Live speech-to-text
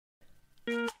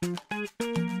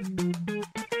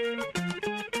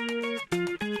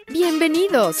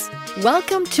Bienvenidos!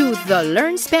 Welcome to the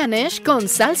Learn Spanish con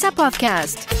Salsa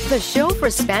podcast, the show for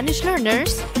Spanish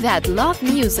learners that love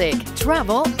music,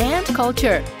 travel, and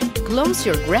culture. Close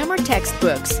your grammar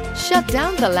textbooks, shut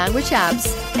down the language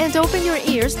apps, and open your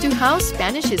ears to how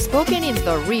Spanish is spoken in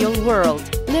the real world.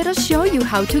 Let us show you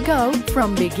how to go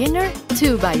from beginner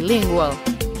to bilingual.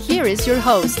 Here is your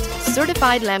host,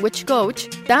 certified language coach,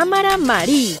 Tamara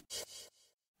Marie.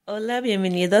 Hola,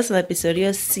 bienvenidos al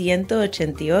episodio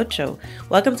 188.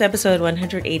 Welcome to episode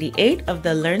 188 of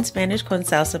the Learn Spanish con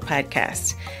Salsa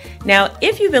podcast. Now,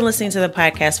 if you've been listening to the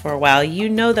podcast for a while, you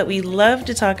know that we love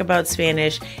to talk about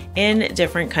Spanish in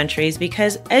different countries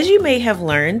because, as you may have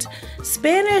learned,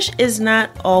 Spanish is not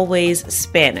always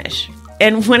Spanish.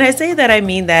 And when I say that, I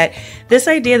mean that this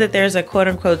idea that there's a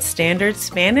quote-unquote standard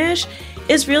Spanish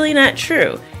is really not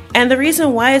true. And the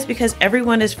reason why is because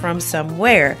everyone is from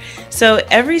somewhere. So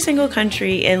every single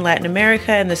country in Latin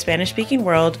America and the Spanish-speaking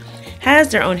world has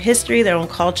their own history, their own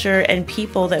culture, and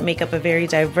people that make up a very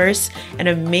diverse and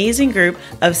amazing group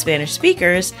of Spanish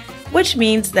speakers, which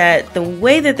means that the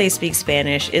way that they speak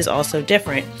Spanish is also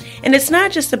different. And it's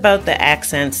not just about the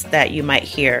accents that you might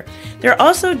hear. There are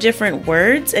also different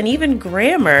words and even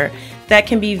grammar that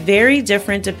can be very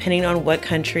different depending on what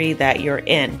country that you're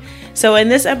in. So in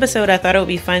this episode, I thought it would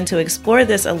be fun to explore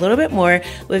this a little bit more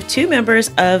with two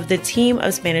members of the team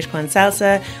of Spanish con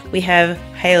Salsa. We have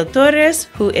Jael Torres,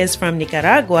 who is from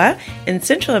Nicaragua in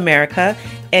Central America,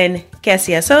 and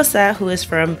Kesia Sosa, who is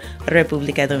from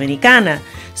República Dominicana.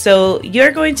 So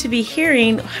you're going to be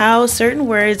hearing how certain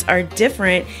words are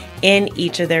different in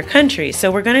each of their countries.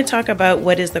 So we're going to talk about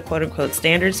what is the quote-unquote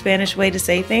standard Spanish way to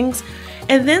say things,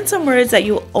 and then some words that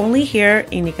you'll only hear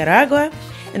in Nicaragua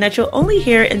and that you'll only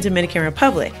hear in Dominican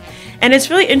Republic. And it's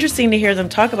really interesting to hear them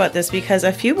talk about this because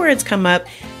a few words come up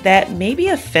that may be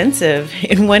offensive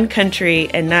in one country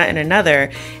and not in another.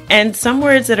 And some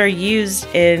words that are used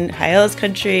in Jael's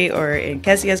country or in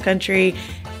Kesia's country,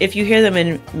 if you hear them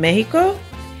in Mexico,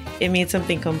 it means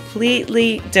something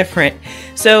completely different.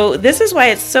 So this is why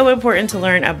it's so important to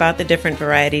learn about the different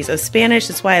varieties of Spanish.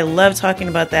 That's why I love talking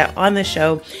about that on the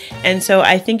show. And so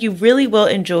I think you really will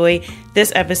enjoy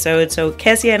this episode. So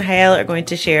Kesia and Jael are going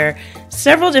to share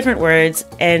several different words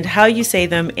and how you say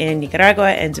them in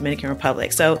Nicaragua and Dominican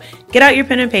Republic. So get out your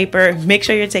pen and paper, make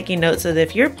sure you're taking notes so that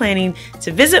if you're planning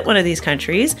to visit one of these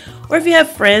countries, or if you have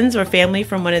friends or family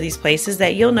from one of these places,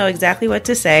 that you'll know exactly what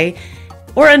to say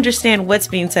or understand what's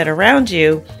being said around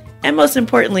you, and most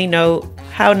importantly, know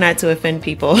how not to offend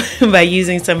people by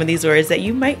using some of these words that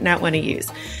you might not want to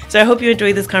use. So I hope you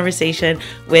enjoyed this conversation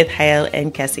with Jael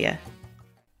and Kesia.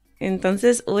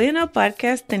 Entonces, hoy en el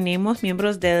podcast tenemos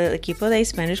miembros del equipo de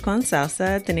Spanish con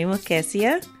Salsa. Tenemos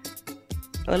Kesia.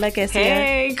 Hola, Kesia.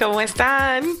 Hey, ¿cómo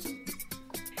están?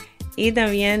 Y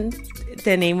también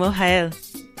tenemos Jael.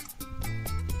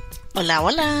 Hola,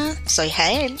 hola, soy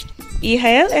Jael. Y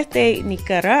Jael es de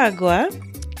Nicaragua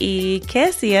y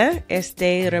Kesia es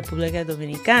de República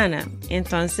Dominicana.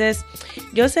 Entonces,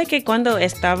 yo sé que cuando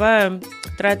estaba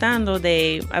tratando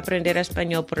de aprender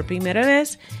español por primera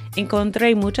vez,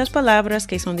 encontré muchas palabras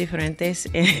que son diferentes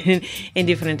en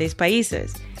diferentes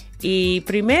países. Y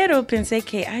primero pensé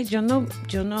que yo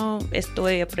no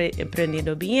estoy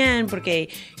aprendiendo bien porque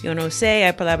yo no sé,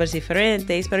 hay palabras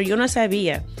diferentes, pero yo no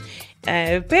sabía.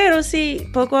 Pero sí,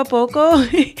 poco a poco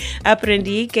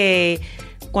aprendí que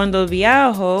cuando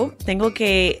viajo tengo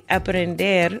que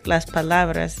aprender las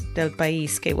palabras del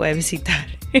país que voy a visitar.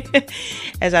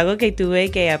 Es algo que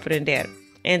tuve que aprender.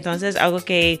 Entonces, algo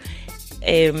que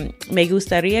me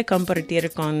gustaría compartir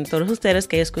con todos ustedes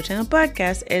que escuchan el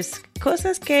podcast es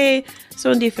cosas que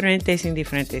son diferentes en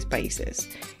diferentes países.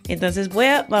 Entonces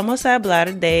vamos a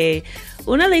hablar de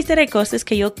una lista de cosas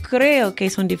que yo creo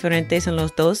que son diferentes en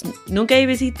los dos. Nunca he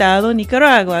visitado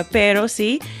Nicaragua, pero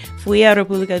sí fui a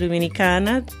República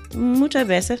Dominicana muchas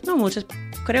veces, no muchas,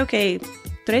 creo que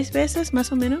 3 veces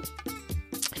más o menos.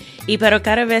 Pero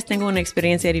cada vez tengo una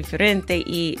experiencia diferente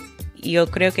y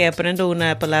yo creo que aprendo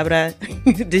una palabra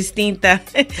distinta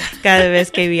cada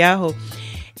vez que viajo.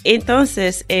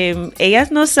 Entonces,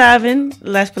 ellas no saben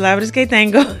las palabras que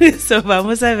tengo, so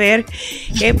vamos a ver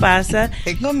qué pasa.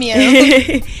 Tengo miedo.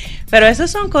 Pero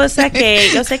esas son cosas que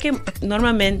yo sé que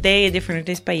normalmente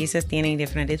diferentes países tienen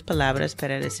diferentes palabras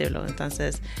para decirlo.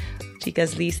 Entonces,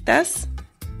 chicas, ¿listas?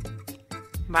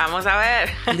 Vamos a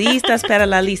ver. Listas para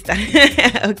la lista.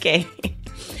 Ok.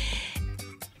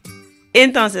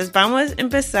 Entonces, vamos a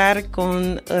empezar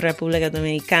con República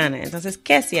Dominicana. Entonces,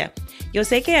 Kesia, yo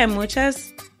sé que hay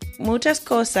muchas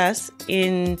cosas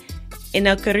en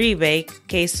el Caribe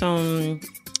que son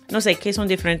no sé, que son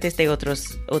diferentes de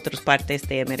otras partes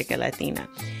de América Latina.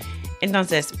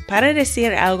 Entonces, para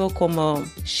decir algo como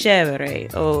chévere,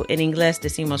 o en inglés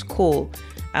decimos cool,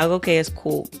 algo que es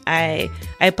cool, hay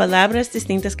palabras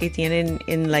distintas que tienen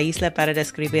en la isla para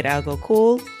describir algo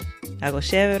cool, algo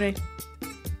chévere.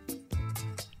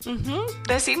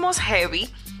 Decimos heavy.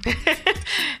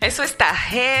 Eso está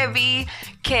heavy,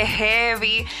 qué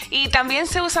heavy. Y también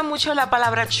se usa mucho la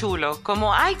palabra chulo,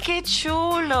 como ay, qué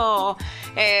chulo.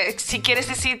 Si quieres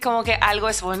decir como que algo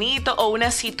es bonito o una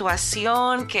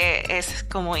situación que es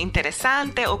como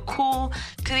interesante o cool,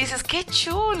 tú dices qué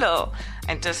chulo.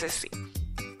 Entonces sí.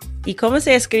 ¿Y cómo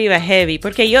se escribe heavy?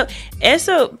 Porque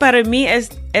eso para mí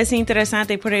es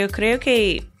interesante, pero yo creo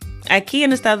que aquí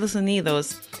en Estados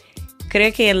Unidos,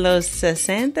 creo que en los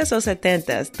 60s o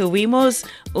 70s tuvimos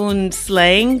un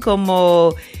slang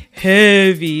como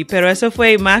heavy, pero eso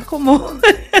fue más como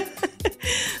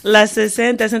las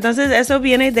 60s. Entonces, ¿eso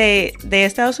viene de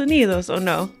Estados Unidos o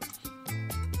no?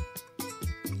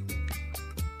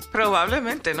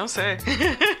 Probablemente, no sé.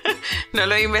 No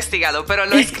lo he investigado, pero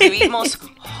lo escribimos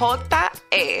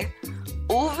J-E-V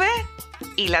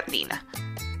y latina.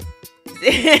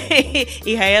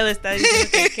 Y Jael está diciendo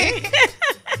que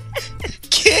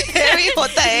 ¿qué? Heavy,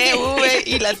 J-E-V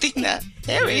y latina.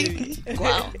 Heavy.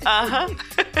 Wow. Ajá.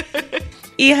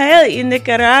 Y Jael, en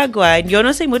Nicaragua, yo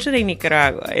no sé mucho de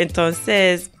Nicaragua,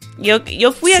 entonces yo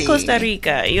fui a Costa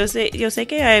Rica. Yo sé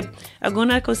que hay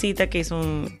algunas cositas que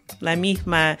son la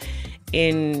misma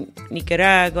en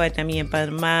Nicaragua, también en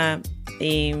Panamá,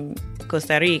 en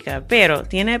Costa Rica, pero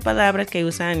tiene palabras que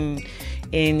usan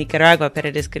en Nicaragua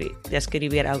para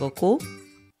describir algo cool.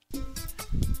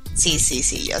 Sí,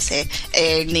 yo sé.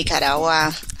 En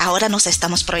Nicaragua ahora nos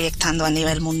estamos proyectando a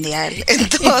nivel mundial.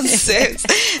 Entonces,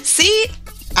 sí,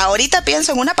 ahorita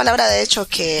pienso en una palabra de hecho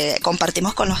que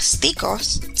compartimos con los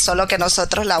ticos, solo que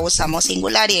nosotros la usamos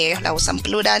singular y ellos la usan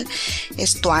plural,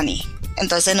 es tuani.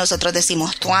 Entonces nosotros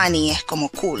decimos tuani, es como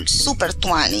cool, super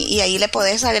tuani, y ahí le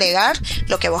podés agregar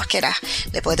lo que vos quieras.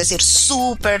 Le podés decir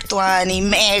super tuani,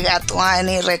 mega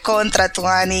tuani, recontra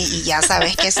tuani, y ya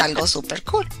sabes que es algo super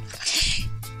cool.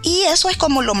 Y eso es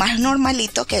como lo más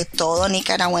normalito que todo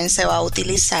nicaragüense va a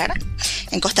utilizar.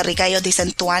 En Costa Rica ellos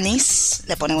dicen tuanis,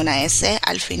 le ponen una S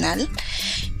al final.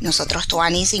 Nosotros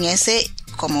tuanis sin S,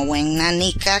 como buena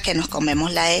nica, que nos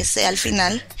comemos la S al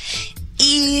final.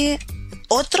 Y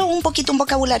un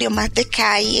vocabulario más de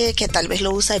calle, que tal vez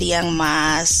lo usarían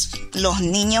más los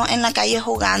niños en la calle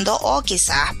jugando, o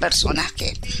quizás personas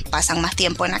que pasan más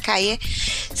tiempo en la calle,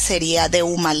 sería de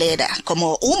humalera,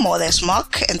 como humo de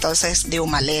smoke, entonces de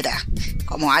humalera,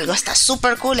 como algo está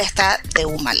super cool, está de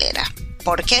humalera.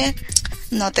 ¿Por qué?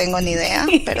 No tengo ni idea,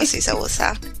 pero sí se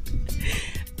usa.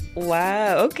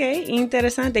 Wow, ok,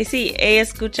 interesante. Sí, he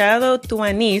escuchado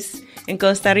tuanís en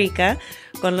Costa Rica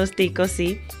con los ticos,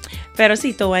 sí. Pero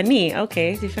sí, tuaní, ok,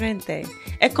 es diferente.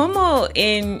 Es como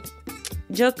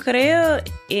yo creo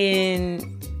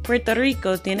en Puerto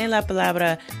Rico tiene la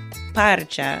palabra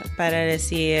parcha para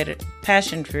decir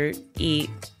passion fruit, y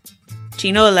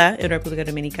chinola en República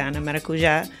Dominicana,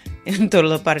 maracuyá en toda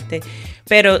la parte.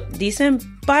 Pero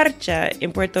dicen parcha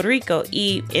en Puerto Rico,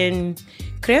 y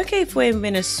creo que fue en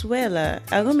Venezuela,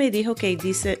 alguien me dijo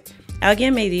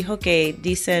que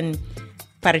dicen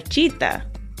parchita.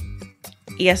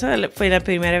 Y eso fue la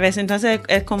primera vez. Entonces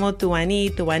es como tuaní,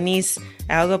 tuanís,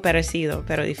 algo parecido,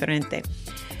 pero diferente.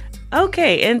 Ok,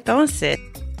 entonces.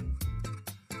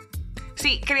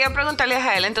 Sí, quería preguntarle a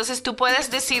Jael. Entonces tú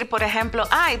puedes decir, por ejemplo,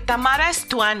 ay, Tamara es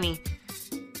tuani.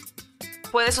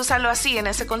 ¿Puedes usarlo así en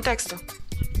ese contexto?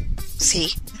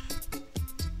 Sí.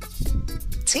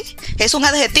 Sí, es un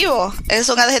adjetivo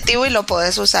y lo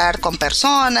puedes usar con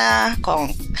personas,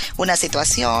 con una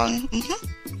situación. Uh-huh.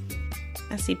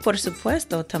 Así, por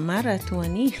supuesto, Tamara,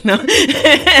 tuaní, ¿no?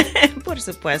 Por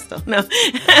supuesto, ¿no?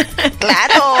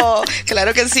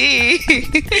 Claro que sí.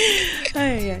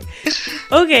 Ay.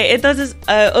 Ok, entonces,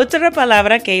 otra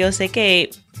palabra que yo sé que,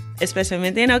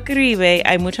 especialmente en el Caribe,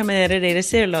 hay mucha manera de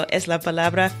decirlo, es la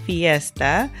palabra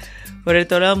fiesta. Por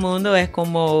todo el mundo es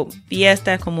como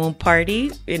fiesta, como un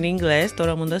party en inglés,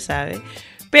 todo el mundo sabe.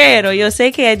 Pero yo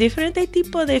sé que hay diferentes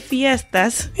tipos de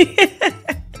fiestas.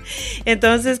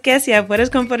 Entonces, ¿qué hacía? Puedes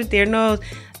compartirnos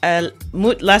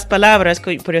las palabras,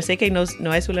 pero yo sé que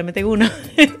no hay solamente una,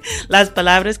 las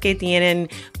palabras que tienen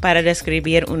para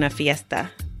describir una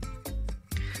fiesta.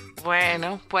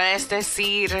 Bueno, puedes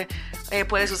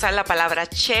usar la palabra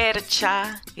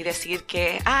chercha y decir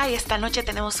que, esta noche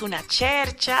tenemos una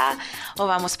chercha o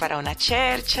vamos para una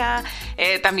chercha.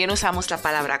 También usamos la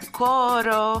palabra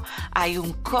coro, hay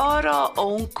un coro o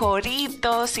un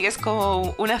corito, si es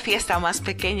como una fiesta más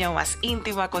pequeña o más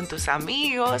íntima con tus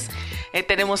amigos.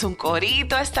 Tenemos un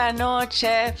corito esta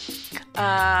noche.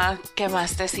 ¿Qué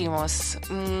más decimos?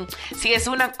 Si es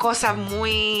una cosa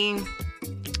muy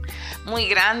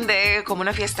grande, como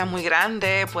una fiesta muy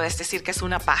grande, puedes decir que es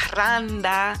una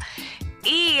parranda.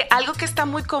 Y algo que está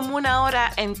muy común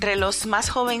ahora entre los más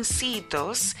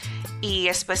jovencitos y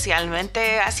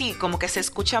especialmente así, como que se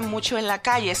escucha mucho en la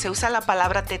calle, se usa la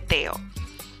palabra teteo,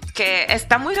 que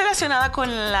está muy relacionada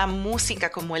con la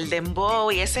música, como el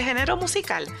dembow y ese género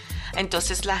musical.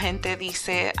 Entonces la gente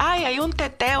dice, hay un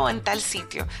teteo en tal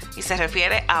sitio. Y se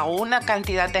refiere a una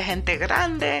cantidad de gente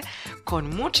grande, con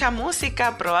mucha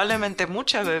música, probablemente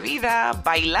mucha bebida,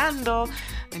 bailando.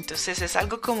 Entonces es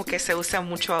algo como que se usa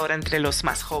mucho ahora entre los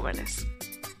más jóvenes.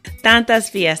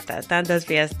 Tantas fiestas.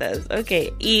 Ok,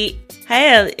 y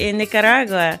Jael, en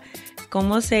Nicaragua,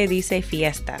 ¿cómo se dice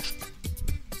fiesta?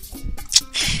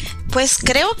 Pues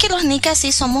creo que los nicas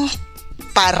sí somos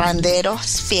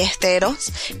parranderos,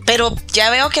 fiesteros, pero ya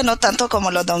veo que no tanto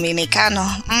como los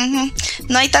dominicanos.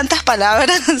 No hay tantas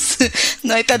palabras,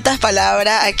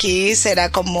 aquí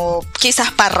será como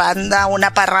quizás parranda.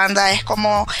 Una parranda es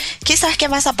como quizás que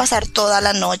vas a pasar toda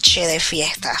la noche de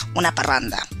fiesta, una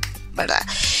parranda, ¿verdad?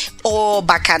 O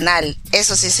bacanal,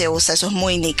 eso sí se usa, eso es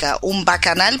muy nica, un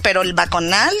bacanal, pero el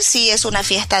bacanal sí es una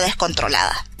fiesta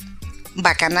descontrolada.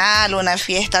 Bacanal, una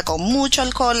fiesta con mucho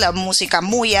alcohol, la música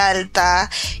muy alta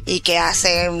y que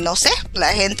hace, no sé,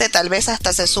 la gente tal vez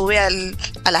hasta se sube a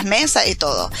las mesas y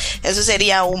todo. Eso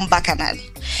sería un bacanal.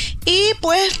 Y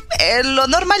pues lo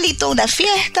normalito, una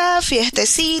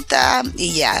fiestecita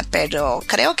y ya, pero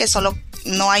creo que solo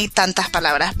no hay tantas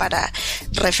palabras para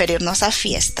referirnos a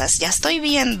fiestas. Ya estoy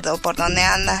viendo por dónde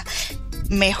anda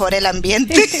mejor el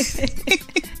ambiente.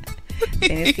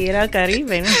 Tienes que ir al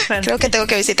Caribe, ¿no? Creo que tengo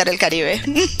que visitar el Caribe.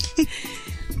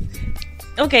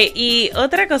 Ok, y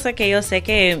otra cosa que yo sé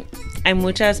que hay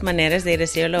muchas maneras de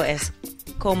decirlo es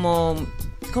cómo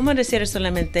decir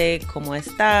solamente cómo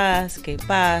estás, qué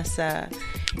pasa.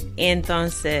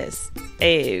 Entonces,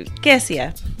 ¿qué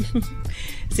hacía?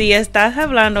 Si estás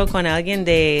hablando con alguien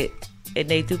de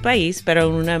tu país, pero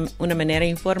de una manera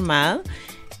informal,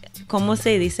 ¿cómo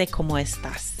se dice cómo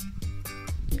estás?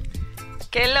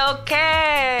 ¡Qué lo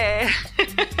que!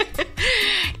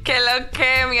 ¡Qué lo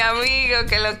que, mi amigo!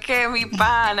 ¡Qué lo que, mi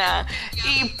pana!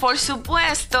 Y por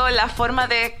supuesto, la forma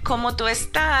de cómo tú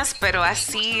estás, pero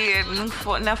así en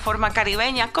una forma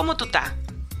caribeña, ¿cómo tú estás?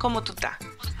 ¿Cómo tú estás?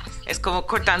 Es como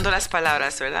cortando las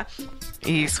palabras, ¿verdad?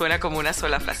 Y suena como una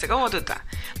sola frase, ¿cómo tú estás?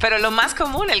 Pero lo más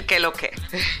común, el qué lo que.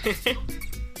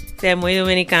 Sí, es muy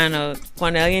dominicano.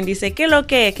 Cuando alguien dice ¿qué lo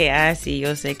que? Sí,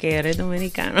 yo sé que eres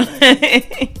dominicano.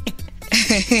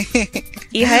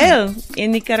 Y Jael,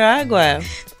 en Nicaragua.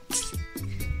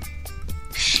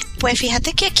 Pues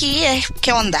fíjate que aquí es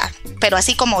 ¿qué onda? Pero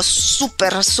así como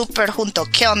súper junto,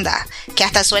 ¿qué onda? Que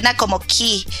hasta suena como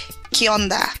 ¿qué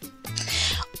onda?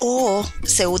 O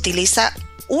se utiliza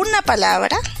una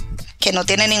palabra que no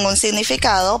tiene ningún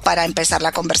significado para empezar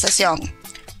la conversación.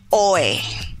 Oe,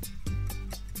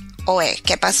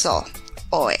 ¿qué pasó?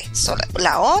 Oe, solo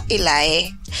la O y la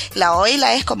E. La O y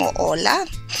la E es como hola,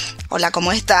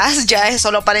 ¿cómo estás? Ya es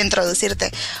solo para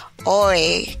introducirte.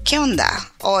 Oe, ¿qué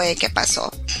onda? Oe, ¿qué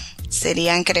pasó?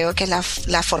 Serían, creo que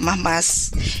las formas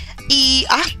más. Y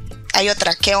hay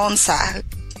otra, ¿qué onza?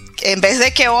 En vez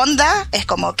de ¿qué onda? Es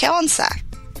como ¿qué onza?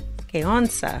 ¿Qué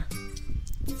onza?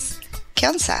 ¿Qué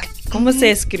onza? ¿Cómo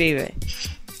se escribe?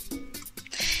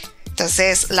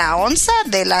 Entonces, la onza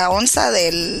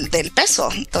del peso.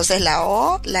 Entonces, la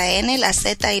O, la N, la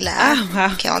Z y la A.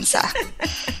 Wow. ¿Qué onza?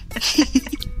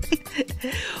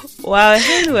 Wow,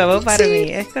 eso es nuevo para mí.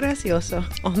 Es gracioso.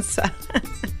 Onza.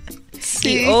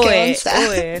 Sí, y oe, ¿qué onza?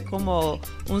 Oe es como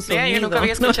un sonido. Yo nunca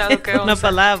había escuchado qué onza. Una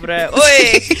palabra.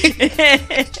 Oe.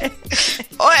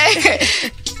 Oe.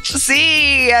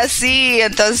 Sí, así,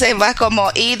 entonces vas como,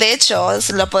 y de hecho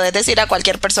lo puedes decir a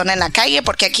cualquier persona en la calle,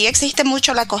 porque aquí existe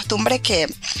mucho la costumbre que,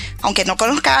 aunque no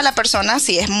conozcas a la persona,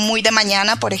 si es muy de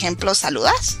mañana, por ejemplo,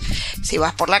 saludas. Si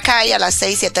vas por la calle a las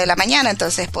 6, 7 de la mañana,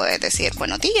 entonces puedes decir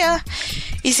buenos días.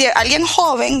 Y si alguien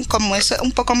joven, como es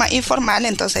un poco más informal,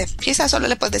 entonces quizás solo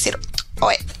le puedes decir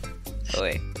oe.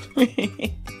 Oe.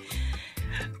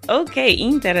 Ok,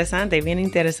 interesante, bien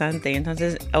interesante.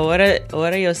 Entonces,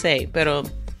 ahora yo sé, pero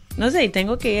no sé,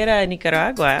 tengo que ir a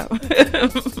Nicaragua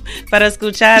para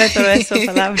escuchar todas esas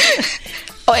palabras.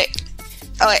 Oe.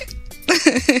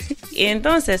 Y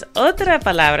entonces, otra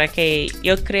palabra que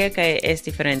yo creo que es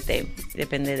diferente,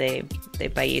 depende de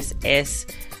país, es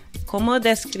cómo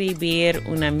describir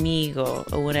un amigo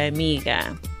o una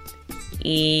amiga.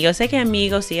 Y yo sé que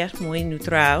amigo sí es muy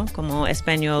neutral, como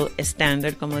español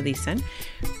estándar, como dicen,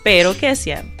 pero ¿qué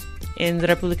sea? En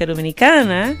República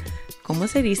Dominicana, ¿cómo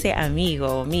se dice amigo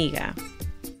o amiga?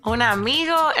 Un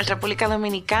amigo en República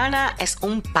Dominicana es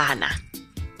un pana.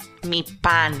 Mi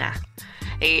pana.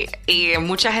 Y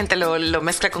mucha gente lo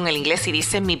mezcla con el inglés y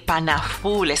dice mi pana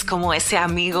full. Es como ese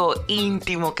amigo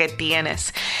íntimo que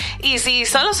tienes. Y si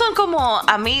solo son como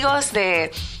amigos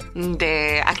de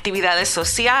actividades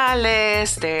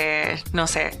sociales, de, no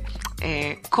sé,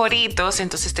 coritos,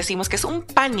 entonces decimos que es un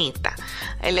panita.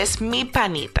 Él es mi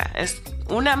panita. Es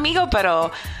un amigo,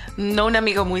 pero no un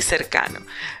amigo muy cercano.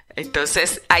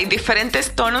 Entonces hay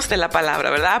diferentes tonos de la palabra,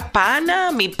 ¿verdad?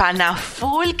 Pana, mi pana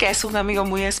full, que es un amigo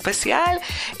muy especial,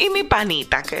 y mi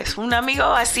panita, que es un amigo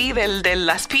así de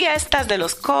las fiestas, de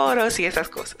los coros y esas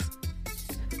cosas.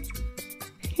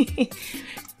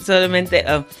 Solamente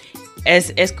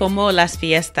es como las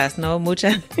fiestas, ¿no?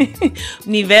 Muchos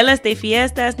niveles de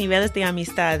fiestas, niveles de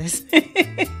amistades.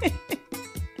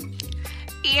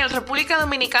 Y en República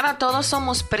Dominicana todos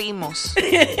somos primos.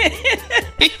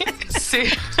 Sí.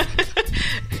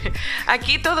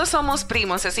 Aquí todos somos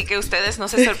primos, así que ustedes no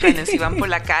se sorprenden si van por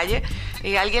la calle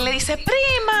y alguien le dice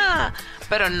 ¡prima!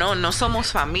 Pero no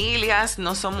somos familias,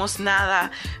 no somos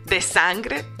nada de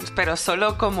sangre, pero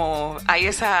solo como hay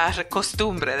esa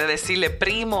costumbre de decirle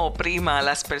primo o prima a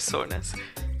las personas.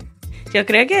 Yo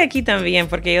creo que aquí también,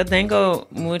 porque yo tengo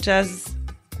muchas...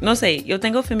 No sé, yo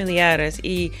tengo familiares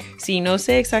y si no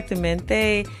sé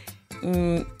exactamente,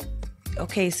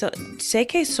 sé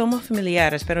que somos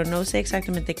familiares, pero no sé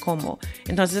exactamente cómo.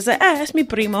 Entonces, es mi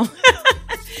primo,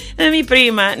 es mi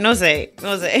prima, no sé.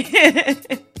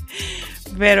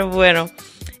 Pero bueno,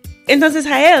 entonces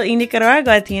Jael, ¿y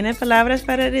Nicaragua tiene palabras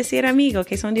para decir amigo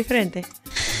que son diferentes?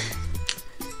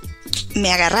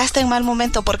 Me agarraste en mal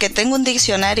momento porque tengo un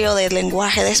diccionario de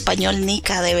lenguaje de español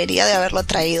nica, debería de haberlo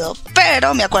traído,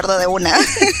 pero me acuerdo de una.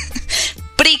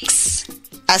 Prix,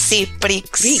 así,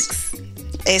 Prix.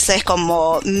 Ese es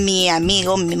como mi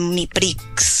amigo, mi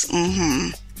Prix.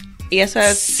 Uh-huh. ¿Y eso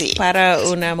es para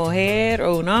una mujer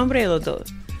o un hombre o los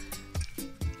dos?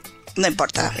 No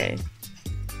importa. Okay.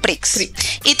 Prix.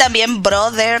 Y también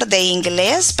brother de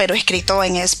inglés, pero escrito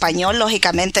en español,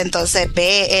 lógicamente, entonces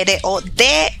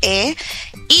B-R-O-D-E,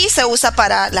 y se usa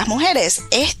para las mujeres.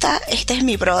 Este es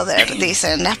mi brother,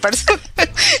 dicen las personas,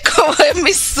 como es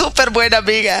mi súper buena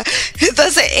amiga.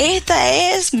 Entonces, esta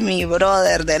es mi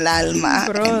brother del alma.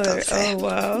 Brother, entonces, oh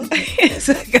wow.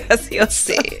 Eso es gracioso.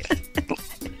 Sí.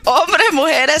 Hombres,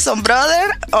 mujeres son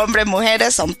brother, hombres,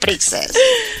 mujeres son prixes.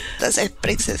 Entonces,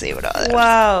 prixes y brother.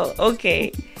 Wow, ok.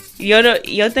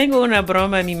 Yo tengo una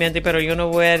broma en mi mente, pero yo no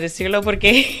voy a decirlo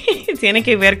porque tiene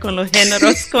que ver con los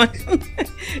géneros,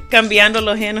 cambiando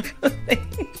los géneros.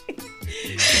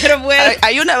 Pero bueno.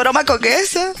 Hay una broma con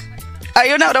eso.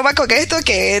 Hay una broma con esto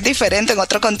que es diferente en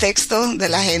otro contexto de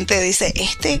la gente. Dice,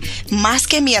 más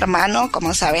que mi hermano,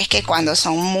 como sabes que cuando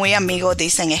son muy amigos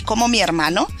dicen, es como mi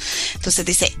hermano. Entonces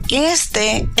dice,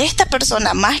 esta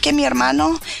persona más que mi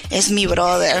hermano es mi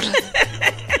brother.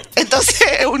 Entonces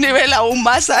es un nivel aún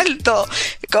más alto.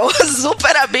 Como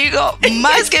súper amigo,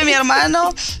 más que mi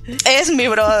hermano, es mi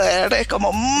brother. Es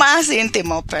como más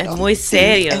íntimo, pero es muy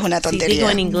serio. Es una tontería. Si digo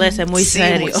en inglés, es muy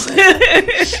serio.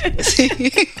 Muy serio. Sí.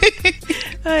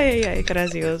 Ay,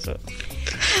 gracioso.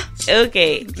 Ok.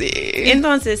 Sí.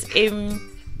 Entonces,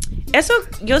 eso,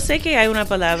 yo sé que hay una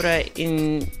palabra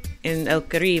en el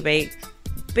Caribe,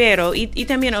 pero, y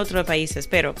también en otros países,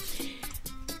 pero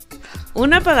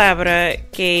una palabra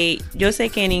que yo sé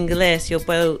que en inglés yo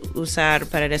puedo usar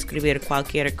para describir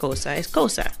cualquier cosa es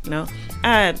cosa, ¿no?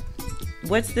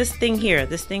 What's this thing here,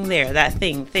 this thing there, that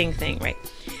thing, right?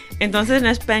 Entonces en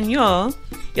español,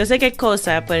 yo sé qué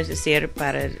cosa puedes decir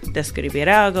para describir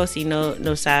algo si no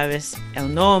sabes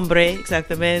el nombre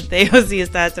exactamente o si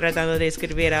estás tratando de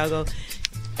escribir algo.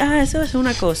 Eso es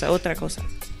una cosa, otra cosa.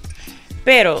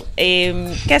 Pero,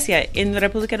 ¿qué hacía? En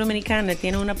República Dominicana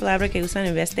tiene una palabra que usan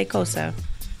en vez de cosa.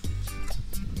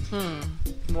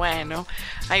 Bueno,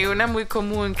 hay una muy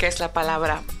común que es la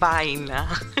palabra vaina.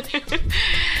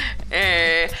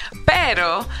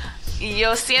 Pero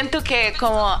yo siento que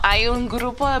como hay un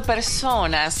grupo de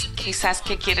personas quizás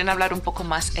que quieren hablar un poco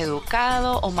más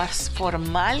educado o más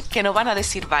formal, que no van a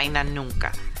decir vaina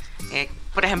nunca.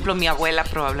 Por ejemplo, mi abuela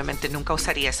probablemente nunca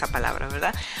usaría esa palabra,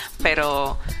 ¿verdad?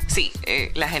 Pero sí,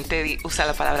 la gente usa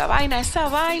la palabra vaina, esa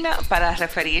vaina, para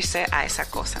referirse a esa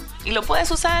cosa. Y lo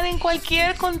puedes usar en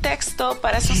cualquier contexto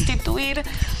para sustituir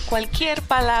cualquier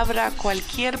palabra,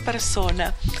 cualquier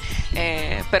persona.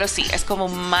 Pero sí, es como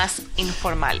más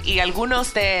informal. Y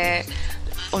algunos de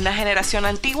una generación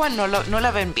antigua no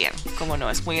la ven bien, como no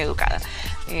es muy educada.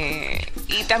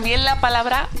 Y también la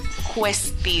palabra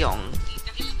cuestión,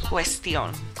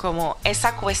 como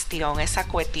esa cuestión,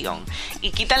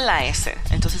 y quitan la S,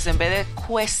 entonces en vez de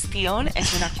cuestión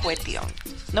es una cuestión.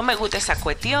 No me gusta esa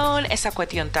cuestión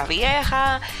está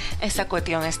vieja, esa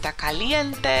cuestión está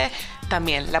caliente.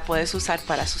 También la puedes usar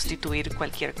para sustituir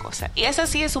cualquier cosa, y esa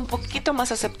sí es un poquito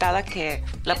más aceptada que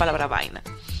la palabra vaina,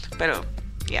 pero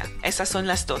ya, esas son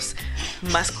las dos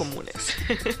más comunes.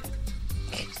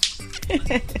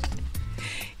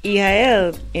 Y a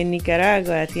él, en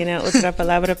Nicaragua, tiene otra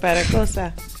palabra para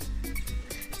cosa.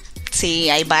 Sí,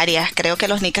 hay varias. Creo que a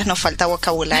los nicas nos falta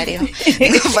vocabulario.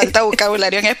 Nos falta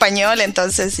vocabulario en español,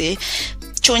 entonces sí.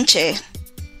 Chunche.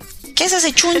 ¿Qué es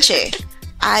ese chunche?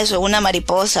 Ah, eso es una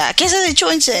mariposa. ¿Qué es ese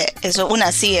chunche? Eso es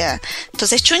una cia.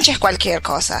 Entonces chunche es cualquier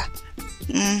cosa.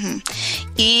 Uh-huh.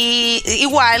 Y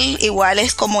igual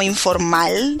es como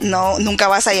informal, no, nunca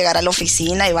vas a llegar a la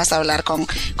oficina y vas a hablar con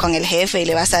el jefe y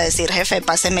le vas a decir, jefe,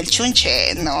 páseme el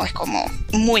chunche. No, es como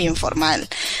muy informal.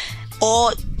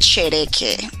 O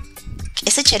chereque,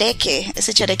 ese chereque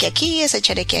aquí, ese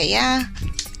chereque allá,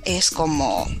 es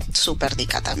como súper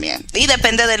dica también. Y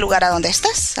depende del lugar a donde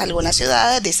estés. Algunas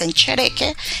ciudades dicen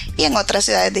chereque y en otras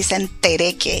ciudades dicen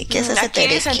tereque. ¿Qué es ese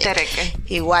tereque? Es el tereque.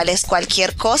 Igual es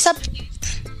cualquier cosa.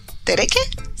 ¿Tereque?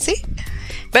 Sí.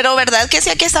 Pero verdad que sí,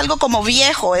 aquí es algo como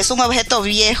viejo, es un objeto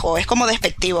viejo, es como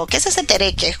despectivo. ¿Qué es ese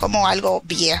tereque? Es como algo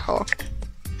viejo.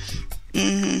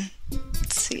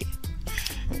 Sí.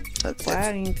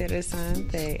 Wow,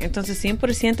 interesante. Entonces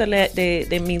 100%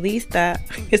 de mi lista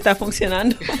está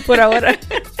funcionando por ahora.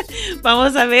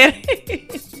 Vamos a ver.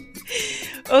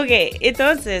 Ok,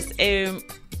 entonces,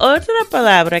 otra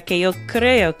palabra que yo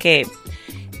creo que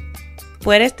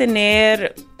puedes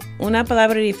tener una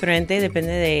palabra diferente,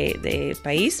 depende de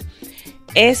país,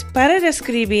 es para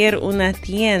describir una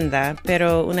tienda,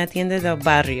 pero una tienda del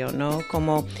barrio, ¿no?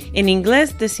 Como en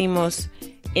inglés decimos,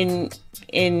 en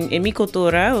mi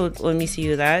cultura o en mi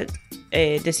ciudad,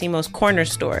 decimos corner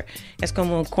store. Es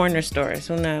como un corner store,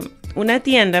 es una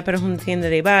tienda, pero es una tienda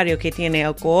de barrio que tiene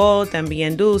alcohol,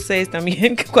 también dulces,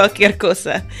 también cualquier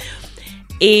cosa.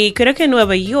 Y creo que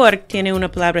Nueva York tiene una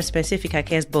palabra específica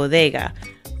que es bodega.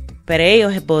 Para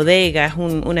ellos bodega es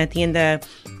una tienda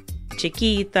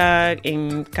chiquita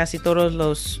en casi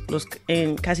todos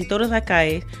en casi todas las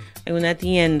calles, hay una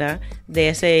tienda de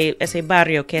ese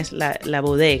barrio que es la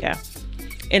bodega.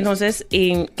 Entonces,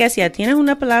 Kesia, ¿tienes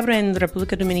una palabra en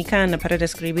República Dominicana para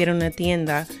describir una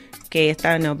tienda que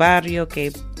está en el barrio,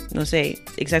 que no sé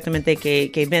exactamente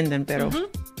qué venden, pero... Uh-huh.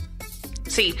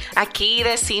 Sí, aquí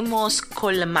decimos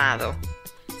colmado.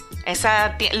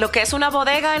 Lo que es una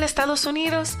bodega en Estados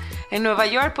Unidos, en Nueva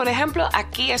York, por ejemplo,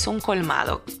 aquí es un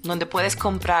colmado, donde puedes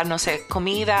comprar, no sé,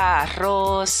 comida,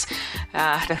 arroz,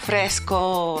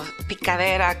 refresco,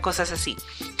 picadera, cosas así.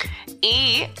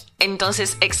 Y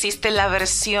entonces existe la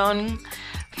versión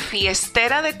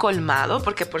fiestera de colmado,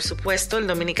 porque por supuesto el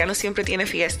dominicano siempre tiene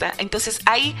fiesta. Entonces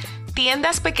hay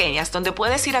tiendas pequeñas donde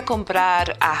puedes ir a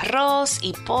comprar arroz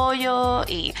y pollo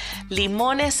y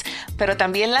limones, pero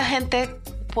también la gente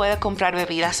puede comprar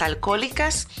bebidas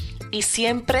alcohólicas y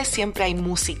siempre hay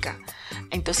música.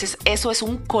 Entonces eso es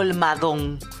un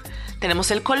colmadón.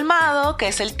 Tenemos el colmado, que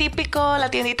es el típico,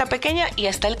 la tiendita pequeña, y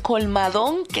está el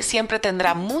colmadón, que siempre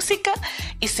tendrá música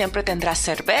y siempre tendrá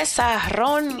cerveza,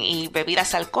 ron y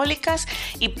bebidas alcohólicas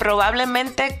y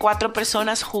probablemente 4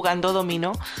 personas jugando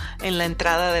dominó en la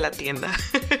entrada de la tienda.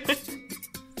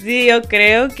 Sí, yo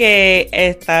creo que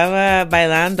estaba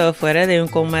bailando fuera de un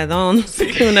colmadón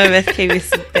una vez que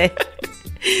visité.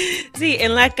 Sí,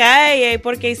 en la calle,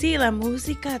 porque sí, la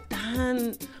música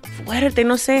tan fuerte,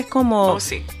 no sé, es como... Oh,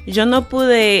 sí. Yo no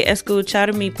pude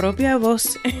escuchar mi propia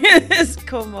voz. Es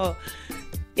como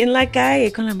en la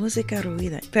calle con la música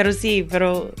ruida. Pero sí,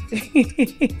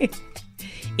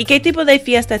 ¿Y qué tipo de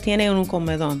fiesta tiene un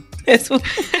colmadón? ¿Es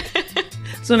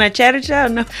una chercha o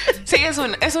no? Sí,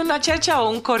 es una chercha o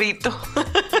un corito.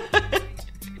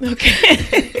 Ok.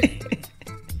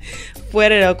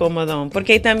 Fuera del colmadón,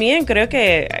 porque también creo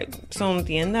que son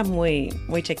tiendas muy,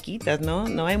 muy chiquitas, ¿no?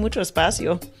 No hay mucho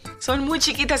espacio. Son muy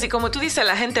chiquitas y como tú dices,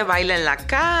 la gente baila en la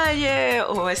calle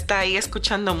o está ahí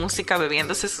escuchando música,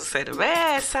 bebiéndose su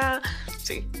cerveza.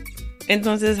 Sí.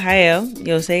 Entonces, Jael,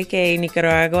 yo sé que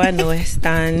Nicaragua no es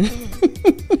tan...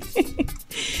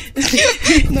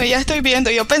 No, ya estoy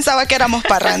viendo. Yo pensaba que éramos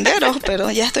parranderos,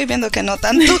 pero ya estoy viendo que no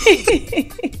tanto.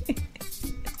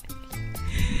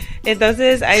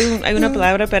 Entonces, hay una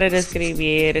palabra para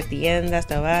describir tiendas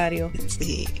de barrio.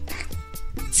 Sí.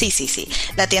 Sí.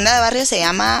 La tienda de barrio se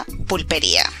llama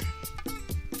pulpería.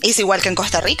 Es igual que en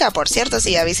Costa Rica, por cierto.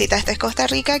 Si ya visitaste Costa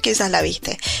Rica, quizás la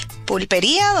viste.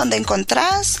 Pulpería, donde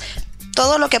encontrás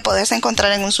todo lo que podés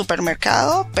encontrar en un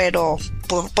supermercado, pero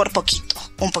por poquito.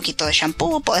 Un poquito de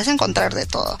shampoo, podés encontrar de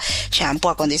todo. Shampoo,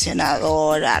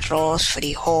 acondicionador, arroz,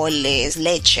 frijoles,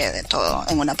 leche, de todo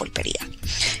en una pulpería.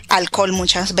 Alcohol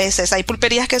muchas veces. Hay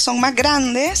pulperías que son más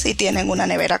grandes y tienen una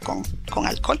nevera con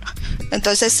alcohol.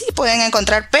 Entonces sí pueden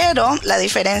encontrar, pero la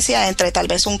diferencia entre tal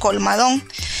vez un colmadón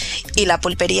y la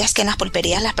pulpería es que en las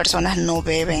pulperías las personas no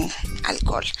beben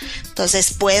alcohol.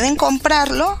 Entonces pueden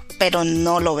comprarlo, pero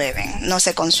no lo beben, no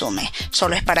se consume,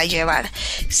 solo es para llevar.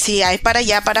 Si hay para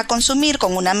allá para consumir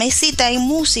con una mesita y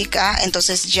música,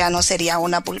 entonces ya no sería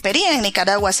una pulpería. En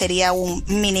Nicaragua sería un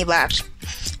minibar.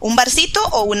 Un barcito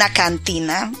o una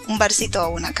cantina. Un barcito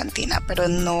o una cantina. Pero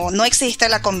no existe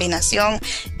la combinación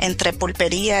entre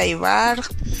pulpería y bar.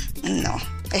 No,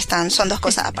 son dos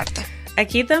cosas aparte.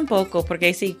 Aquí tampoco,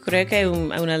 porque sí, creo que hay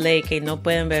una ley que no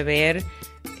pueden beber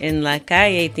en la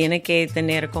calle y tiene que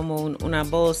tener como una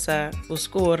bolsa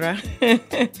oscura.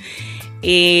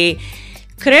 Y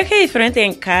creo que es diferente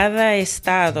en cada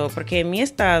estado, porque en mi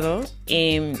estado...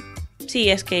 sí,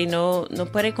 es que no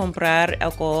puede comprar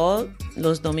alcohol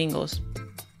los domingos.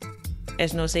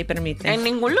 No se permite. ¿En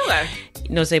ningún lugar?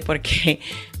 No sé por qué.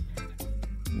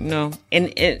 No,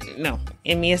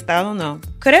 en mi estado no.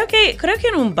 Creo que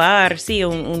en un bar, sí,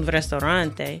 un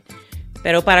restaurante.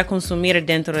 Pero para consumir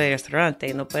dentro del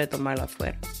restaurante, no puede tomarlo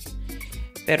afuera.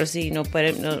 Pero sí, no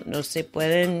se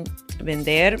pueden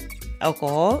vender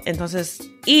alcohol. Entonces,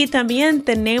 y también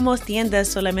tenemos tiendas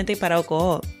solamente para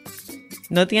alcohol.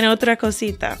 No tiene otra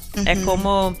cosita. Uh-huh. Es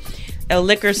como el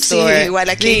liquor store. Sí, igual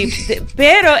aquí. Sí,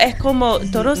 pero es como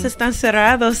todos están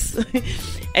cerrados.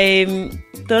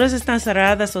 Todos están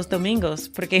cerrados los domingos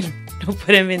porque no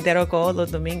pueden vender alcohol los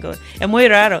domingos. Es muy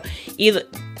raro. Y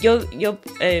yo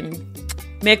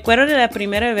me acuerdo de la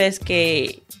primera vez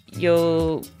que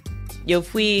yo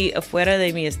fui afuera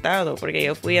de mi estado, porque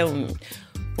yo fui a un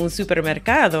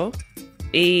supermercado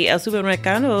y el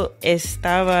supermercado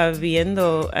estaba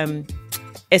vendiendo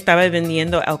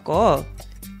alcohol.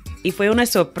 Y fue una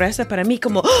sorpresa para mí,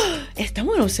 como, ¡oh!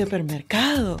 Estamos en un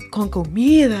supermercado con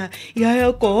comida y hay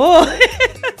alcohol.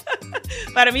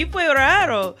 Para mí fue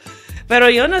raro.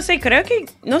 Pero yo no sé,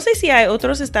 no sé si hay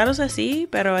otros estados así,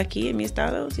 pero aquí en mi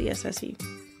estado sí es así.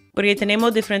 Porque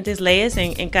tenemos diferentes leyes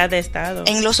en cada estado.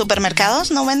 ¿En los supermercados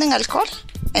no venden alcohol?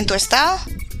 ¿En tu estado?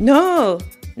 No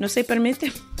se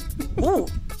permite.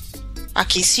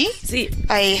 Aquí sí. Sí.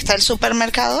 Ahí está el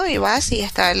supermercado y vas y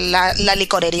está la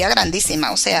licorería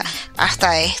grandísima. O sea,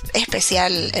 hasta es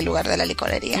especial el lugar de la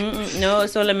licorería. No,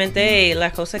 solamente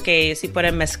las cosas que sí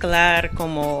pueden mezclar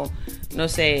como, no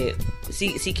sé,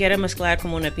 si quieren mezclar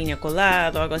como una piña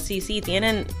colada o algo así. Sí,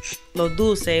 tienen lo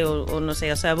dulce o no sé,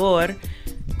 el sabor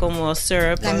como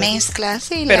syrup. La mezcla,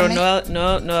 sí. Pero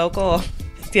no alcohol.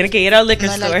 Tiene que ir al liquor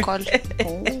store. El alcohol.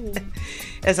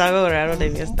 Es algo raro de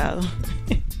mi estado.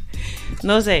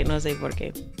 No sé por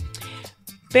qué.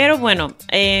 Pero bueno,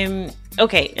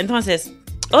 ok, entonces,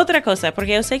 otra cosa,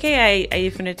 porque yo sé que hay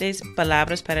diferentes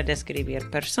palabras para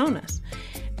describir personas.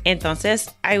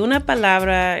 Entonces, hay una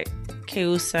palabra que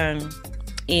usan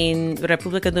en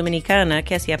República Dominicana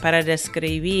que hacía para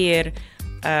describir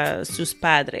a sus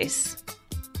padres.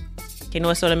 Que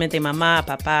no es solamente mamá,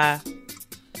 papá.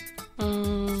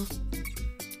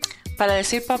 Para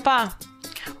decir papá,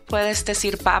 puedes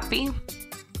decir papi.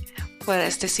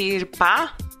 Puedes decir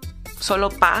pa,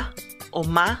 solo pa o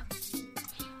ma.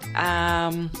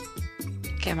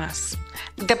 ¿Qué más?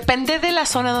 Depende de la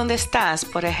zona donde estás.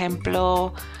 Por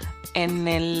ejemplo, en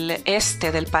el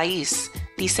este del país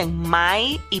dicen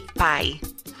mai y pai.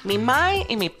 Mi mai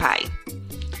y mi pai.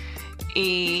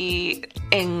 Y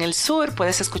en el sur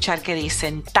puedes escuchar que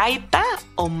dicen taita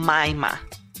o maima.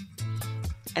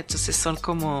 Entonces son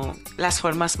como las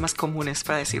formas más comunes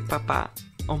para decir papá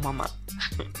o mamá.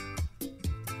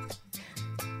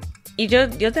 Y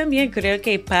yo también creo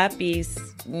que papis,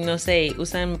 no sé,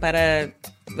 usan para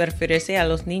referirse a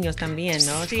los niños también,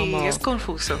 ¿no? Sí, como, es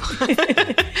confuso.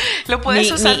 Lo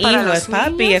puedes usar para los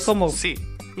papi, niños. es como... Sí.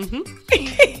 Uh-huh.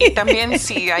 Y también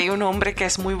si hay un hombre que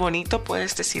es muy bonito,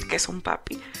 puedes decir que es un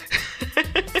papi.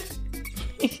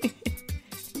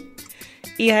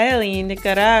 Y en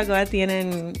Nicaragua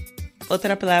tienen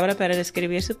otra palabra para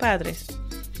describir sus padres?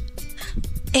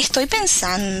 Estoy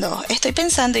pensando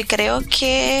y creo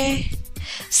que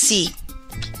sí,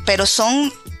 pero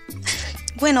son,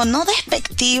 bueno, no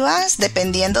despectivas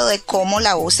dependiendo de cómo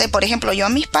la use. Por ejemplo, yo a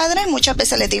mis padres muchas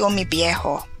veces les digo mi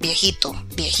viejo, viejito,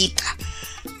 viejita.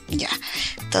 Ya.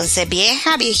 Entonces,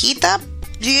 vieja, viejita,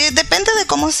 depende de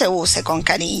cómo se use con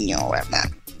cariño,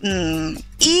 ¿verdad?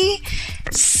 Y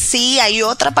sí, hay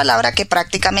otra palabra que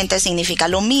prácticamente significa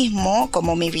lo mismo,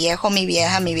 como mi viejo, mi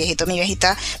vieja, mi viejito, mi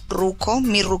viejita, ruco,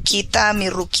 mi ruquita, mi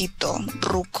ruquito,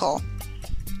 ruco.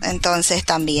 Entonces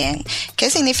también, ¿qué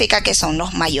significa? Que son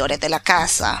los mayores de la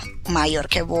casa, mayor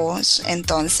que vos,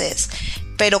 entonces,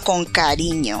 pero con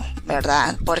cariño,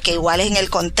 ¿verdad? Porque igual en el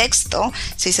contexto,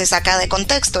 si se saca de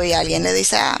contexto y alguien le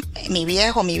dice, mi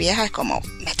viejo, mi vieja, es como,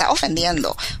 me está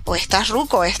ofendiendo, o estás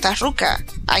ruco, estás ruca,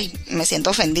 ay, me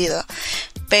siento ofendido.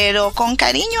 Pero con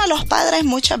cariño a los padres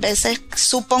muchas veces,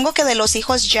 supongo que de los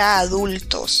hijos ya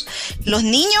adultos. Los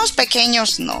niños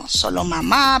pequeños no, solo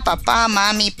mamá, papá,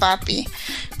 mami, papi.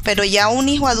 Pero ya un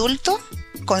hijo adulto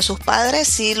con sus padres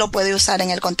sí lo puede usar en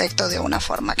el contexto de una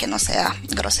forma que no sea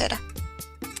grosera.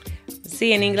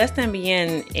 Sí, en inglés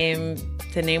también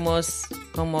tenemos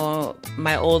como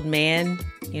my old man,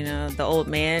 the old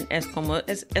man, es como,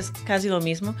 es casi lo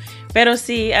mismo. Pero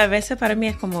sí, a veces para mí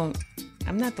es como,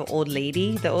 I'm not the old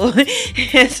lady,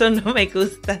 eso no me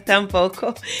gusta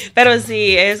tampoco. Pero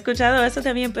sí, he escuchado eso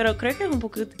también, pero creo que es un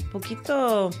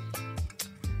poquito,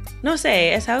 no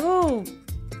sé, es algo,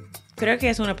 creo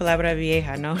que es una palabra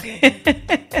vieja, ¿no?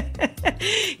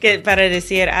 Que para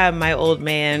decir, my old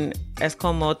man, es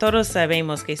como, todos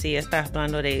sabemos que sí, estás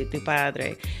hablando de tu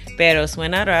padre, pero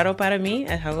suena raro para mí,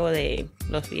 es algo de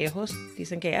los viejos,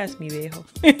 dicen que es mi viejo.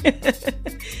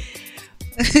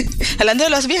 Hablando de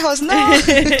los viejos, no.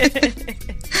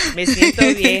 Me siento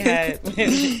vieja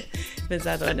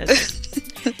pensando en eso.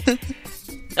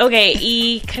 Ok,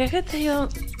 y creo que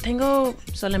tengo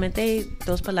solamente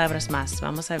 2 palabras más.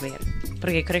 Vamos a ver,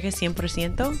 porque creo que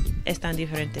 100% están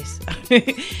diferentes.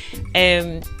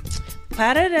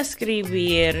 Para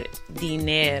describir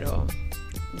dinero,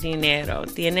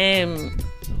 ¿tiene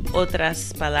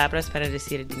otras palabras para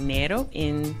decir dinero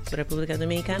en República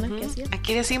Dominicana? Uh-huh.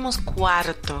 Aquí decimos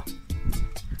cuarto,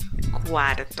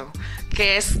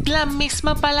 que es la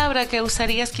misma palabra que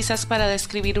usarías quizás para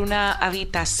describir una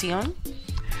habitación,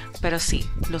 pero sí,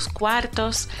 los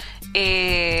cuartos.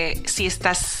 Si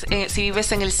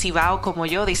vives en el Cibao como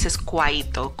yo, dices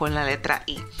cuaito con la letra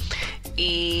I.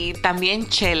 Y también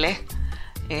chele,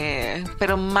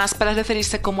 pero más para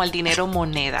referirse como al dinero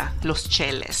moneda, los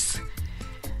cheles.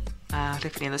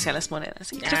 Refiriéndose a las monedas.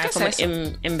 Sí, creo que como es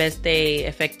eso. En vez de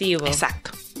efectivo.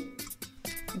 Exacto.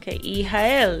 Okay. Y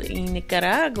Jael, en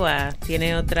Nicaragua,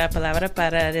 ¿tiene otra palabra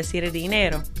para decir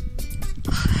dinero?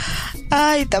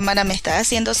 Ay, Tamara, me está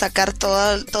haciendo sacar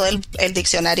todo el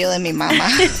diccionario de mi mamá.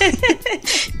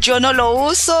 Yo no lo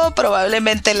uso,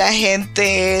 probablemente la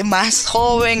gente más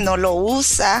joven no lo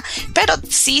usa, pero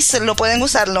sí se lo pueden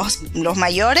usar los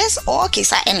mayores, o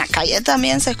quizá en la calle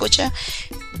también se escucha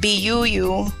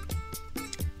biyuyu.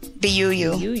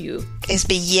 Es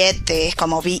billete, es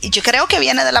como yo creo que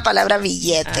viene de la palabra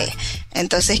billete.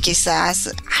 Entonces quizás,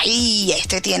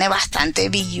 este tiene bastante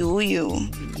biyuyu.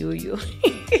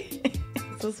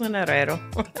 Eso suena raro,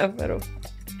 pero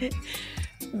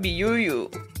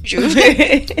biyuyu.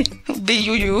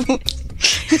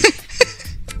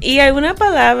 ¿Y alguna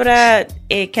palabra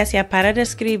que sea para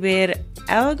describir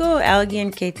alguien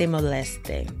que te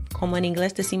moleste? Como en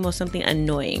inglés decimos something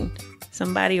annoying.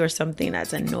 Somebody or something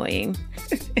that's annoying.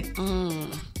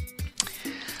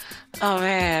 A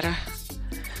ver,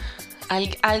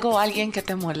 alguien que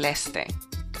te moleste.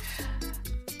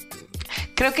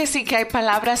 Creo que sí que hay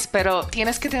palabras, pero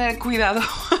tienes que tener cuidado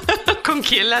con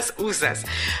quién las usas.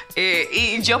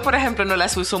 Y yo, por ejemplo, no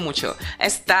las uso mucho.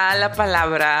 Está la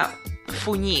palabra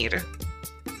fuñir.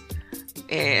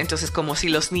 Entonces, como si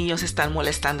los niños están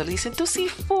molestando, le dicen, tú sí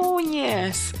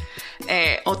fuñes.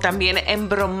 O también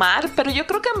embromar, pero yo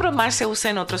creo que embromar se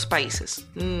usa en otros países.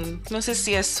 No sé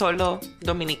si es solo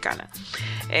dominicana.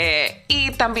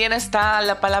 Y también está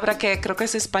la palabra que creo que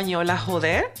es española,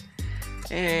 joder.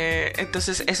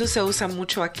 Entonces, eso se usa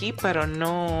mucho aquí, pero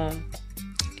no...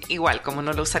 Igual, como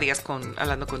no lo usarías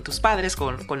hablando con tus padres,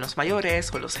 con los mayores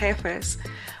o los jefes.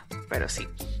 Pero sí.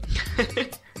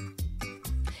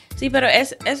 Sí, pero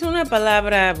 ¿es una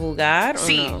palabra vulgar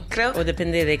sí, o no? Creo, ¿o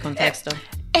depende del contexto?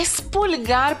 Es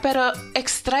vulgar, pero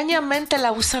extrañamente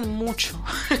la usan mucho.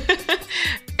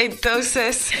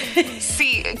 Entonces,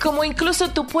 sí, como incluso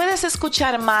tú puedes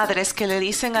escuchar madres que le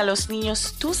dicen a los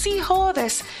niños, tú sí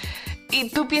jodes. y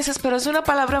tú piensas, pero es una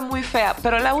palabra muy fea,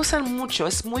 pero la usan mucho,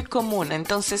 es muy común.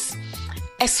 Entonces,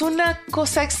 es una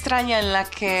cosa extraña en la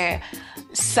que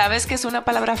sabes que es una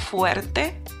palabra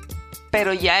fuerte,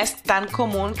 pero ya es tan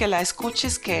común que la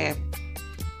escuches que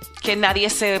nadie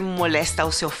se molesta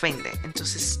o se ofende.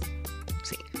 Entonces,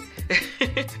 sí.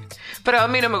 Pero a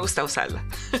mí no me gusta usarla.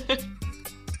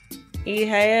 Y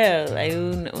Jael, ¿hay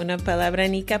una palabra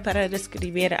nica para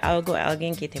describir algo a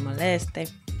alguien que te moleste?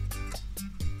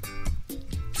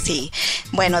 Sí,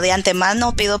 bueno, de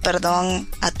antemano pido perdón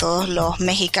a todos los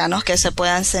mexicanos que se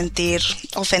puedan sentir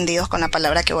ofendidos con la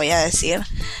palabra que voy a decir.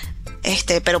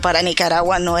 Pero para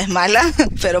Nicaragua no es mala,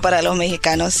 pero para los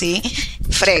mexicanos sí.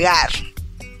 Fregar.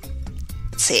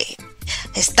 Sí.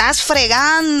 Estás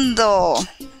fregando.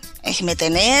 Me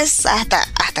tenés hasta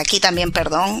aquí también,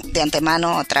 perdón, de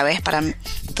antemano otra vez para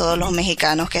todos los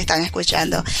mexicanos que están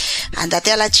escuchando.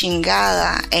 Ándate a la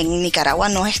chingada. En Nicaragua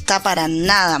no está para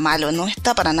nada malo, no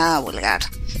está para nada vulgar.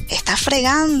 Estás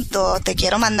fregando, te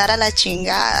quiero mandar a la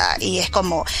chingada. Y es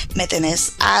como, me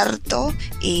tenés harto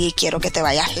y quiero que te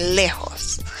vayas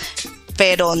lejos.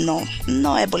 Pero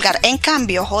no es vulgar. En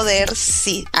cambio, joder,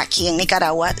 sí, aquí en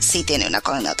Nicaragua sí tiene una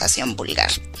connotación vulgar.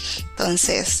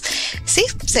 Entonces, sí,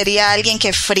 sería alguien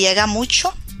que friega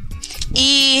mucho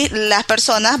y las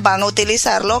personas van a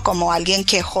utilizarlo como alguien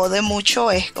que jode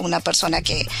mucho. Es una persona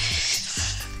que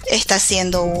está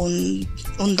haciendo un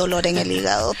dolor en el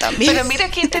hígado también. Pero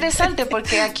mira qué interesante,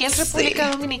 porque aquí en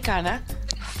República Dominicana,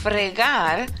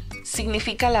 fregar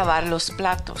significa lavar los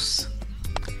platos.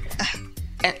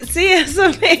 Sí, eso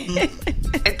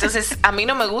Entonces, a mí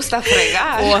no me gusta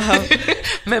fregar. Wow.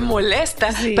 Me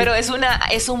molesta. Sí. Pero es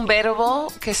un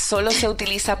verbo que solo se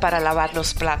utiliza para lavar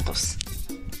los platos.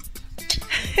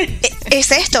 Es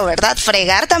esto, ¿verdad?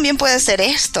 Fregar también puede ser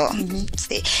esto. Uh-huh.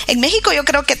 Sí. En México yo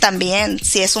creo que también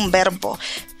sí es un verbo,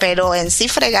 pero en sí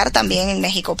fregar también en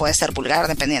México puede ser vulgar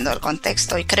dependiendo del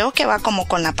contexto. Y creo que va como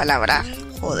con la palabra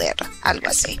joder, algo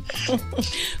así.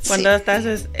 Cuando estás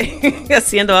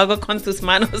haciendo algo con tus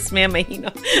manos, me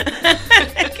imagino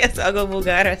que es algo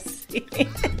vulgar así.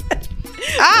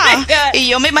 Y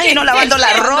yo me imagino lavando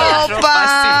la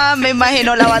ropa, me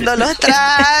imagino lavando los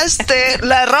trastes,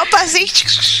 la ropa así.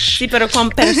 Sí, pero con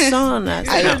personas.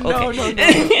 No.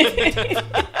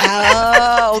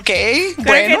 Ok. Creo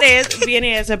bueno. que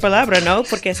viene esa palabra, ¿no?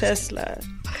 Porque esa es la...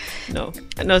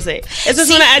 No sé. Eso es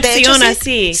una acción hecho,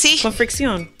 así, con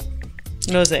fricción.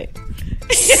 No sé.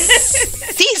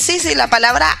 Sí, la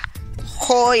palabra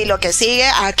jo y lo que sigue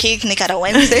aquí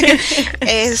nicaragüense,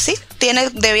 sí, tiene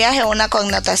de viaje una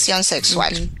connotación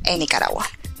sexual en Nicaragua.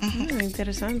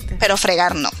 Interesante. Pero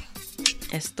fregar no.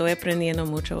 Estoy aprendiendo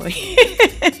mucho hoy.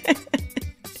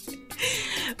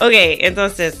 Ok,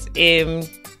 entonces,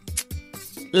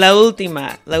 la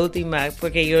última,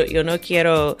 porque yo no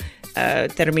quiero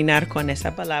terminar con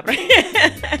esa palabra.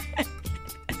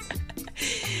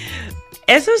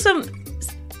 Esos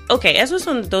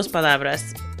son dos palabras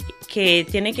que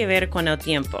tienen que ver con el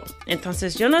tiempo.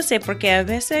 Entonces, yo no sé, porque a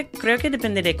veces creo que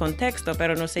depende del contexto,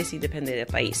 pero no sé si depende del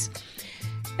país.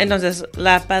 Entonces,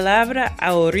 la palabra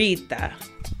ahorita,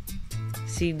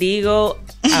 si digo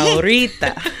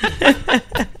ahorita,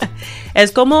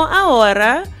 es como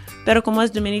ahora, pero como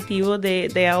es diminutivo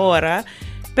de ahora,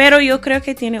 pero yo creo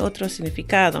que tiene otro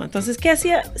significado. Entonces, ¿qué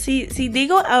hacía? Si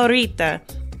digo ahorita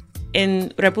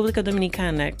en República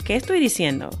Dominicana, ¿qué estoy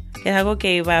diciendo? Es algo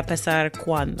que va a pasar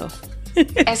 ¿cuándo?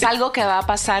 Es algo que va a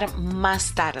pasar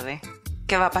más tarde,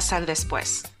 que va a pasar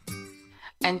después.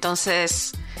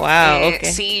 Entonces,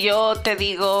 okay. Si yo te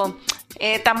digo,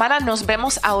 Tamara, nos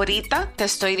vemos ahorita, te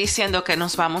estoy diciendo que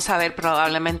nos vamos a ver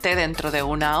probablemente dentro de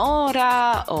 1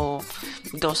 hora o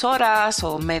 2 horas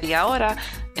o media hora.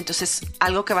 Entonces,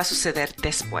 algo que va a suceder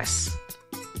después.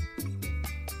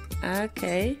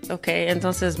 Ok,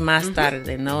 entonces más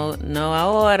tarde, no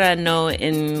ahora, no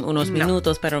en unos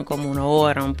minutos, pero como 1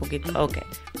 hora, un poquito, ok,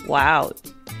 wow.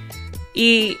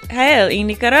 Y Jael, en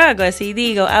Nicaragua, si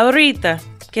digo ahorita,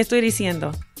 ¿qué estoy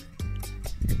diciendo?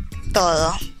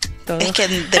 Todo. Es que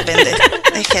depende.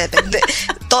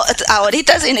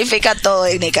 Ahorita significa todo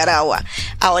en Nicaragua.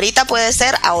 Ahorita puede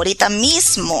ser ahorita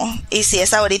mismo. Y si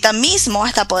es ahorita mismo,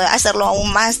 hasta puedes hacerlo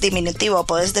aún más diminutivo.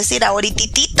 Puedes decir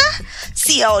ahorititita.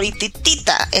 Sí,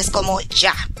 ahorititita. Es como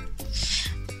ya.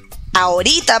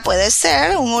 Ahorita puede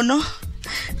ser uno.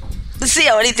 Sí,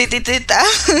 ahorititita.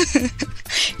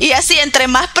 Y así, entre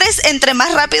más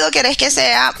rápido quieres que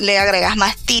sea, le agregas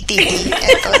más tititi.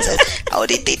 Entonces,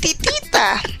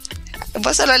 ahorititita.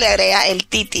 Pues solo le agrega el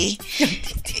titi.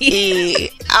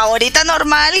 Y ahorita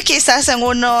normal, quizás en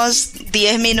unos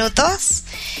 10 minutos.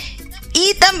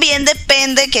 Y también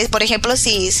depende que, por ejemplo,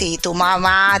 si tu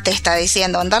mamá te está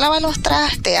diciendo, anda a lavar los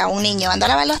trastes, a un niño, anda a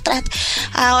lavar los trastes,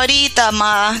 ahorita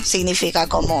más significa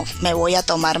como me voy a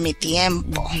tomar mi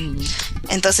tiempo.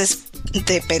 Entonces,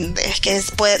 depende. Es que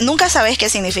nunca sabes qué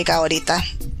significa ahorita.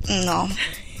 No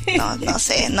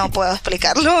sé, no puedo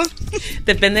explicarlo.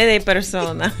 Depende de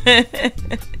persona.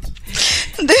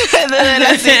 Depende de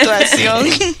la situación.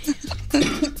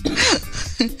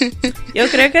 Yo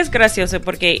creo que es gracioso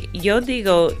porque yo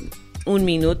digo un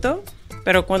minuto,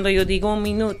 pero cuando yo digo un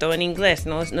minuto en inglés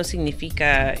no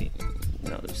significa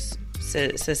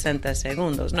 60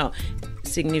 segundos, no.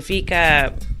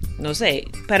 Significa, no sé,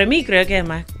 para mí creo que es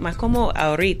más como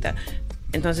ahorita.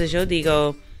 Entonces yo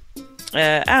digo,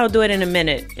 I'll do it in a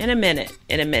minute.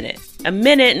 A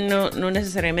minute no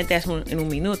necesariamente es en un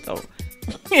minuto.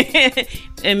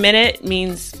 A minute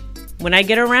means when I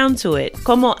get around to it.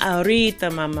 Como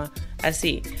ahorita, mamá.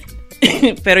 Así.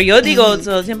 Pero yo digo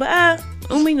todo el tiempo,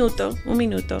 un minuto.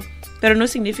 Pero no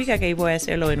significa que voy a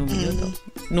hacerlo en un minuto.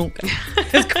 Nunca.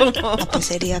 Es como... Pues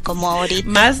sería como ahorita.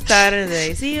 Más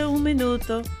tarde. Sí, un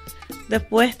minuto.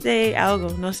 Después de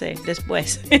algo, no sé,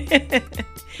 después.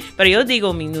 Pero yo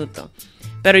digo minuto.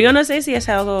 Pero yo no sé si es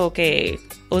algo que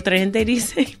otra gente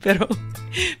dice,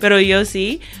 pero yo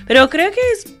sí. Pero creo que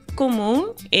es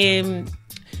común.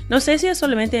 No sé si es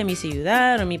solamente en mi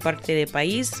ciudad o en mi parte del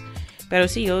país, pero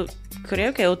sí, yo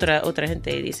creo que otra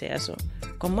gente dice eso.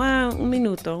 Como un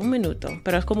minuto,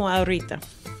 pero es como ahorita.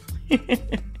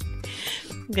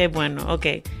 Qué bueno, ok.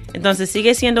 Entonces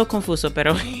sigue siendo confuso,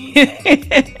 pero...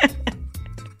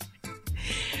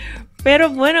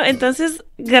 Pero bueno, entonces,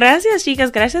 gracias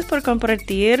chicas, gracias por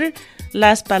compartir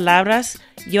las palabras.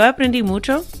 Yo aprendí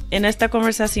mucho en esta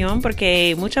conversación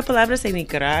porque muchas palabras de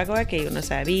Nicaragua que yo no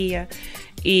sabía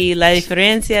y la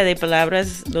diferencia de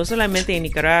palabras no solamente en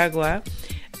Nicaragua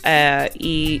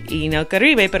y en el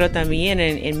Caribe, pero también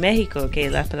en México, que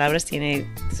las palabras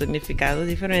tienen significados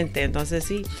diferentes. Entonces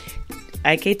sí,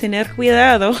 hay que tener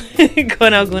cuidado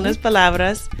con algunas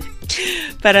palabras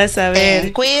para saber.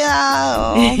 Ten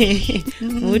cuidado.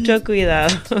 Mucho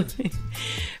cuidado.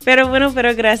 Pero bueno,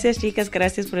 gracias chicas,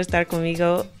 gracias por estar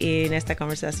conmigo en esta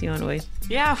conversación hoy.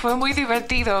 Ya, fue muy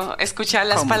divertido escuchar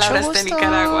las Con palabras mucho de gusto.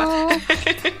 Nicaragua.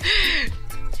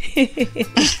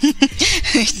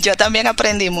 Yo también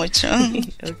aprendí mucho.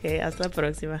 Okay, hasta la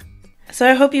próxima. So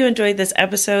I hope you enjoyed this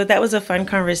episode. That was a fun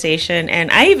conversation,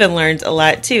 and I even learned a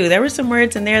lot too. There were some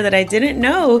words in there that I didn't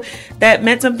know that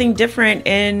meant something different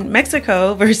in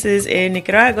Mexico versus in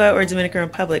Nicaragua or Dominican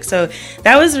Republic. So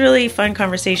that was really fun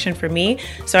conversation for me.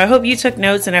 So I hope you took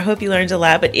notes and I hope you learned a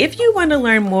lot. But if you want to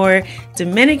learn more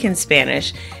Dominican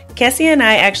Spanish, Cassie and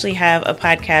I actually have a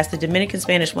podcast, the Dominican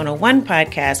Spanish 101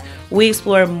 podcast. We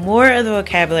explore more of the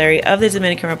vocabulary of the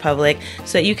Dominican Republic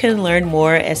so that you can learn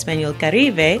more Español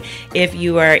Caribe if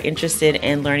you are interested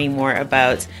in learning more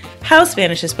about how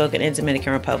Spanish is spoken in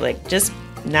Dominican Republic.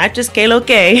 Not just que lo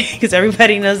que, because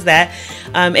everybody knows that.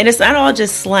 And it's not all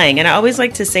just slang. And I always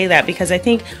like to say that because I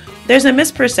think there's a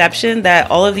misperception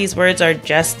that all of these words are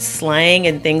just slang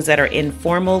and things that are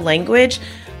informal language.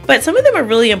 But some of them are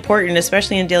really important,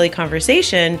 especially in daily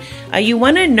conversation. You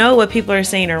want to know what people are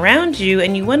saying around you,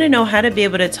 and you want to know how to be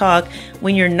able to talk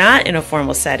when you're not in a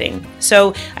formal setting.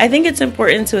 So I think it's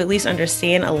important to at least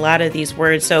understand a lot of these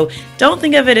words. So don't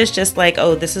think of it as just like,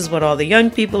 oh, this is what all the young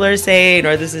people are saying,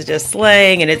 or this is just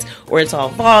slang, and it's all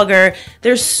vulgar.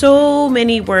 There's so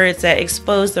many words that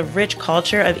expose the rich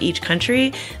culture of each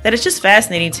country that it's just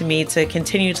fascinating to me to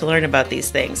continue to learn about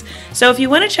these things. So if you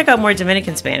want to check out more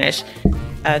Dominican Spanish,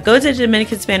 go to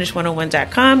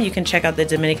DominicanSpanish101.com. You can check out the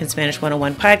Dominican Spanish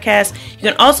 101 podcast. You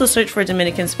can also search for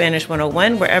Dominican Spanish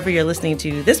 101 wherever you're listening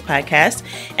to this podcast.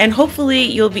 And hopefully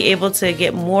you'll be able to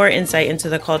get more insight into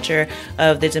the culture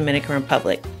of the Dominican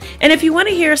Republic. And if you want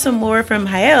to hear some more from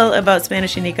Jael about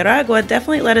Spanish in Nicaragua,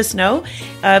 definitely let us know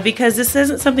because this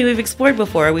isn't something we've explored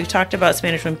before. We've talked about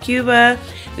Spanish from Cuba.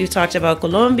 We've talked about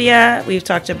Colombia. We've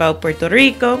talked about Puerto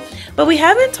Rico. But we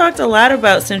haven't talked a lot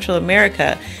about Central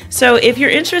America. So if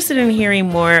you're interested in hearing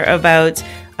more about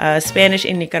Spanish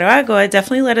in Nicaragua,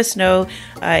 definitely let us know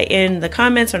in the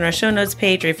comments on our show notes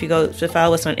page, or if you go to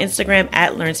follow us on Instagram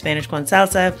at Learn Spanish con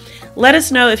Salsa. Let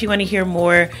us know if you want to hear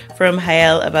more from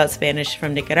Jael about Spanish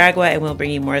from Nicaragua, and we'll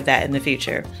bring you more of that in the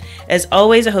future. As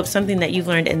always, I hope something that you've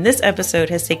learned in this episode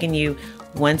has taken you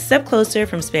one step closer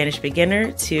from Spanish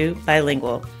beginner to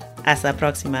bilingual. Hasta la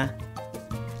próxima.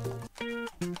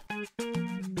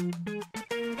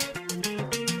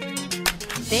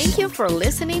 Thank you for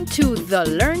listening to the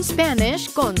Learn Spanish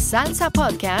con Salsa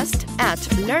podcast at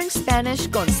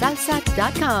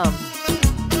learnspanishconsalsa.com.